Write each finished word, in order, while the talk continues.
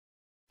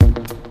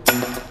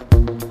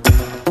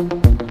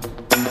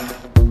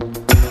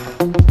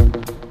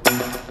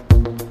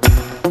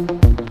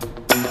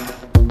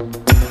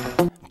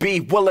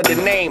BWilla the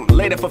name,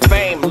 later for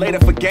fame, later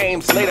for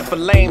games, later for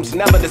lames,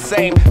 never the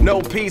same,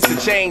 no piece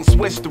of change,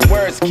 switch the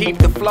words, keep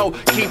the flow,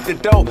 keep the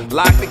dough,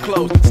 lock the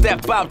clothes,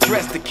 step out,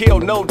 dress to kill,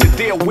 know the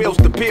deal, wheels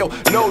to peel,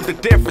 know the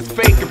difference,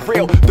 fake and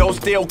real, though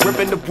still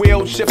gripping the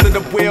wheel, shifting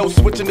the wheel,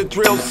 switching the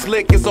drill,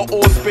 slick as an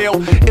oil spill,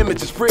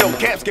 image is real,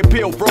 caps get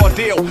peeled, raw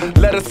deal,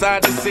 let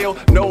aside the seal,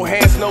 no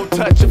hands, no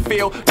touch and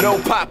feel, no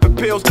popping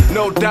pills,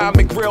 no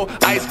diamond grill,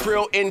 ice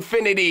grill,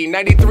 infinity,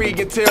 93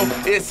 until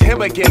it's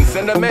him again,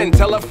 send them in,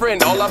 tell a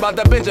friend, all about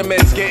the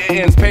Benjamins, getting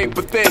ends,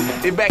 paper thin,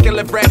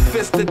 immaculate rap,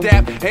 fist to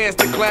dap, hands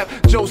to clap,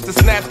 jokes to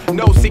snaps,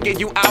 no seeking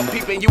you out,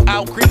 peeping you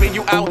out, creeping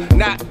you out,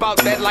 not about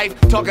that life,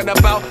 talking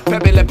about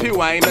Pepe Le Pew,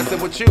 I ain't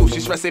messing with you,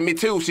 she's stressing me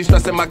too, she's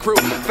stressing my crew,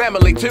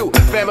 family too,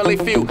 family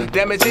few,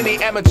 damage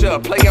any amateur,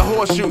 playing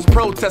horseshoes,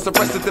 protest,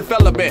 arrested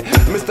development,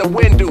 Mr.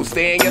 Windu,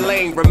 stay in your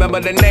lane, remember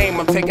the name,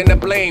 I'm taking the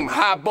blame,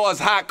 hot bars,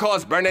 hot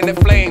cars, burning the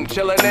flame,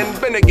 chilling and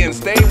Finnegan,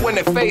 stay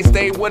winning face,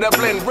 stay with a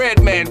blend,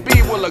 Redman,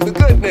 BWilla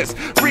Da Goodness,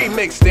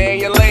 remix, stay in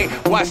your lane,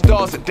 watch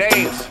dogs and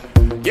dames,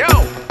 yo,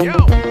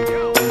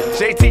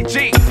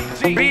 JTG,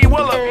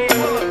 BWilla.